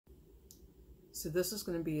So this is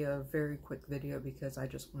going to be a very quick video because I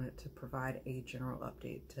just wanted to provide a general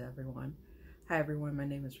update to everyone. Hi everyone, my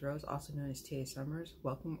name is Rose, also known as TA Summers.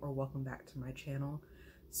 Welcome back to my channel.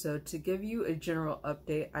 So to give you a general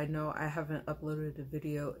update, I know I haven't uploaded a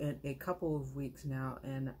video in a couple of weeks now,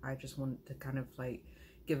 and I just wanted to kind of like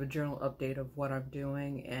give a general update of what I'm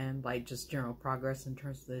doing and like just general progress in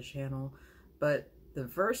terms of the channel. But the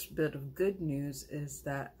first bit of good news is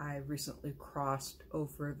that I recently crossed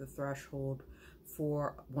over the threshold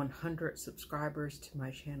for 100 subscribers to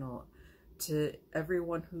my channel. To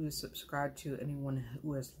everyone who's subscribed to, anyone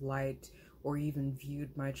who has liked or even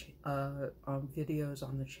viewed my videos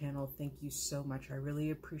on the channel, thank you so much. I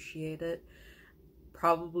really appreciate it.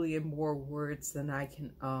 Probably in more words than I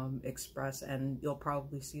can express, and you'll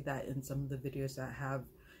probably see that in some of the videos that have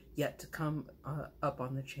yet to come up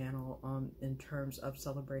on the channel in terms of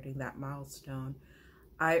celebrating that milestone.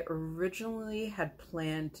 I originally had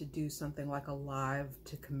planned to do something like a live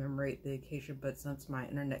to commemorate the occasion, but since my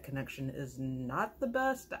internet connection is not the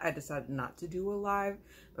best, I decided not to do a live,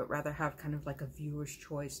 but rather have kind of like a viewer's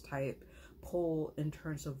choice type poll in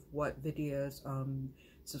terms of what videos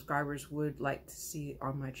subscribers would like to see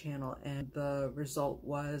on my channel, and the result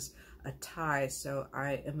was a tie. So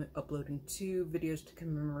I am uploading 2 videos to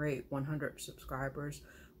commemorate 100 subscribers,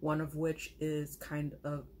 one of which is kind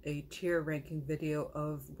of a tier ranking video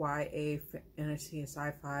of YA fantasy and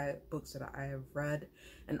sci-fi books that I have read,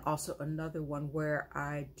 and also another one where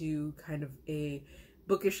I do kind of a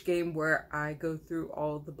bookish game where I go through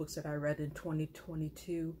all the books that I read in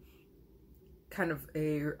 2022, kind of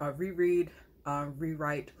a reread,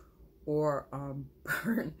 rewrite, or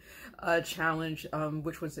burn challenge,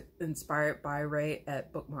 which was inspired by Ray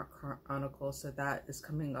at Bookmark Chronicles. So that is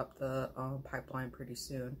coming up the pipeline pretty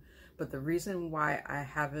soon. But the reason why I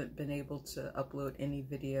haven't been able to upload any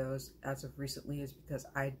videos as of recently is because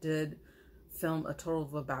I did film a total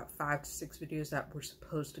of about 5 to 6 videos that were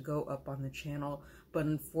supposed to go up on the channel, but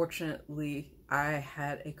unfortunately I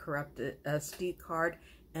had a corrupted SD card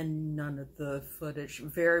and none of the footage,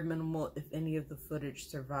 very minimal if any of the footage,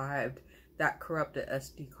 survived that corrupted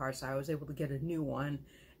SD card. So I was able to get a new one,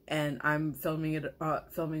 and I'm filming it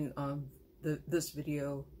this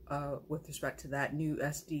video with respect to that new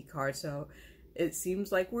SD card. So it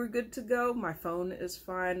seems like we're good to go. My phone is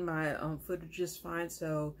fine, my footage is fine,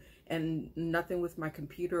 so, and nothing with my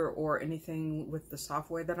computer or anything with the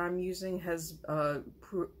software that I'm using has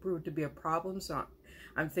proved to be a problem. So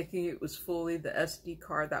I'm thinking it was fully the SD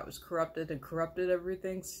card that was corrupted and corrupted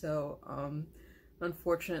everything. So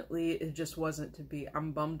unfortunately it just wasn't to be.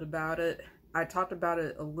 I'm bummed about it. I talked about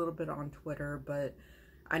it a little bit on Twitter, but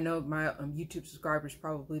I know my YouTube subscribers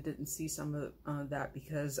probably didn't see some of that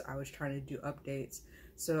because I was trying to do updates.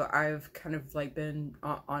 So I've kind of like been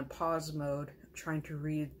on pause mode, trying to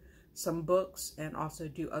read some books and also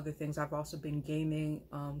do other things. I've also been gaming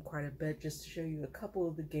quite a bit. Just to show you a couple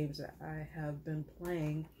of the games that I have been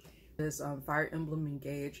playing is Fire Emblem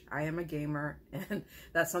Engage. I am a gamer, and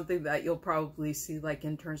that's something that you'll probably see like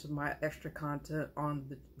in terms of my extra content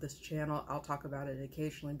on this channel. I'll talk about it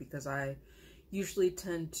occasionally because I usually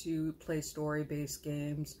tend to play story-based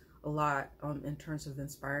games a lot in terms of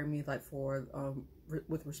inspiring me, like for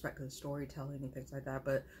with respect to the storytelling and things like that.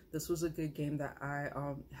 But this was a good game that I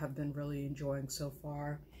have been really enjoying so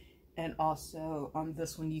far. And also on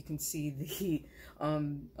this one you can see the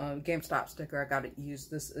GameStop sticker I got it used.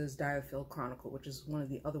 This is Diofield Chronicle, which is one of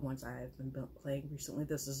the other ones I have been playing recently.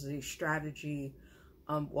 This is a strategy,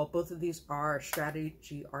 well, both of these are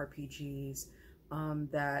strategy RPGs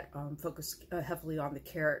that focus heavily on the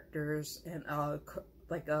characters and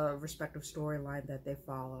like a respective storyline that they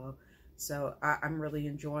follow. So I'm really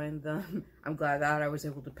enjoying them. I'm glad that I was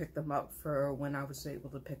able to pick them up for when I was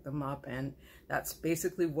able to pick them up, and that's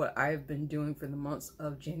basically what I've been doing for the months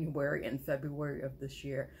of January and February of this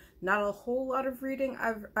year. Not a whole lot of reading.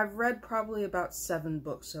 I've read probably about 7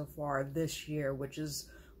 books so far this year, which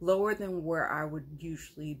is lower than where I would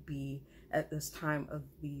usually be at this time of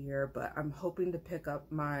the year, but I'm hoping to pick up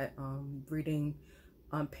my reading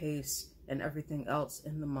pace and everything else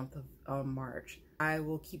in the month of March. I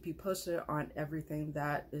will keep you posted on everything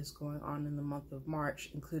that is going on in the month of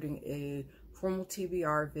March, including a formal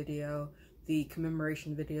TBR video, the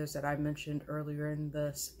commemoration videos that I mentioned earlier in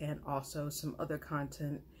this, and also some other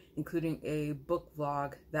content, including a book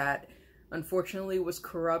vlog that unfortunately was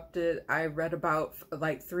corrupted. I read about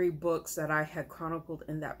like 3 books that I had chronicled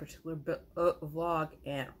in that particular vlog,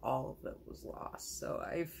 and all of it was lost. So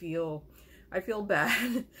I feel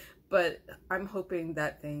bad, but I'm hoping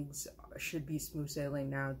that things should be smooth sailing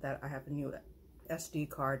now that I have a new SD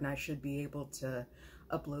card, and I should be able to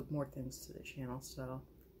upload more things to the channel. So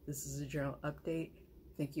This is a general update.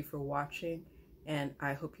 Thank you for watching, and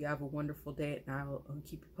I hope you have a wonderful day, and I will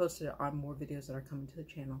keep you posted on more videos that are coming to the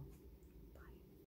channel.